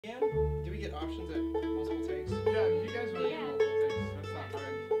Yeah. Do we get options at multiple takes? Yeah, you guys want to get multiple takes. That's not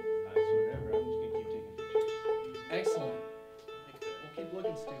hard. So whatever. I'm just gonna keep taking pictures. Excellent. We'll keep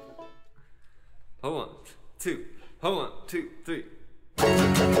looking stupid. Hold on, two. Hold on, 2, 3.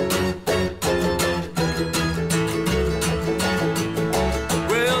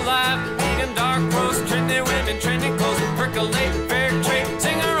 Well, I'm eating dark roast, trendy women, trendy clothes, percolate, fair trade,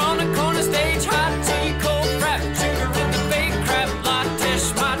 singer on the corner stage, hot tea, cold frap, sugar in the fake crap, latte,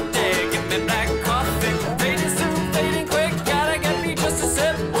 schmatte, give me black coffee, fading soon, fading quick, gotta get me just a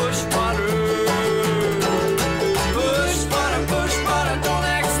sip, bush water, don't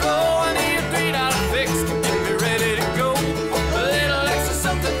act slow, I need a $3 fix to get me ready to go, a little extra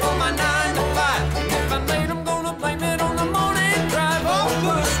something for my 9 to 5, and if I'm late, I'm gonna blame it on the morning drive, oh,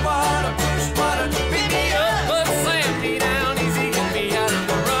 push water, beat me up, but slam me down easy, get me out of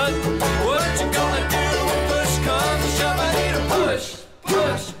the rut, what you gonna do when push comes to shove, I need a push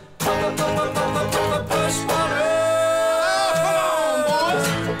water.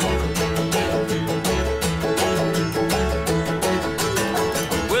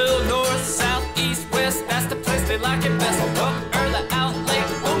 Well, north, south, east, west, that's the place they like it best. Up early, out late,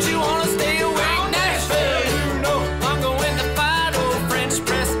 don't you wanna stay awake? Nashville, you know I'm going to Fido, French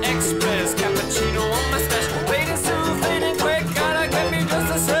press, express, cappuccino on my stash. Fading soon, fading quick, gotta get me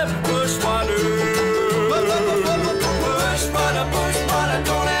just a sip. Push water,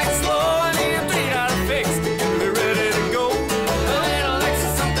 don't act slow. I need a $3 fix to get me ready to go. A little extra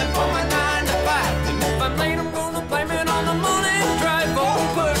something for my 9 to 5, and if I'm late, I'm gonna blame it on the morning drive. Oh,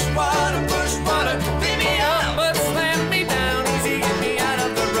 push water, beat me up, but slam me down easy, get me out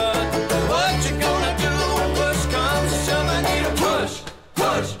of the rut. What you gonna do when push comes to shove? I need a push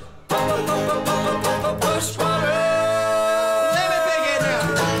water. Let me pick it now.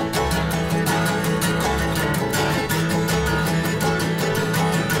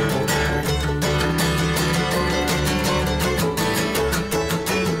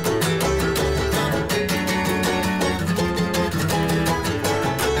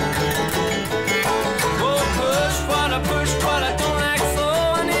 Oh, push water, don't act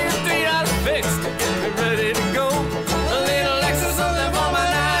slow. I need a $3 fix to get me ready to go. A little extra something for my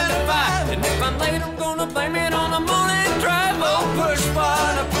 9 to 5, and if I'm late, I'm gonna blame it on the morning drive. Oh, push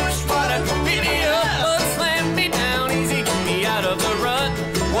water, beat me up, but slam me down easy, get me out of the rut.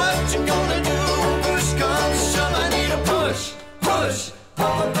 What you gonna do when push comes to shove? I need a push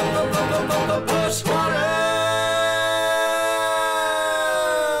water.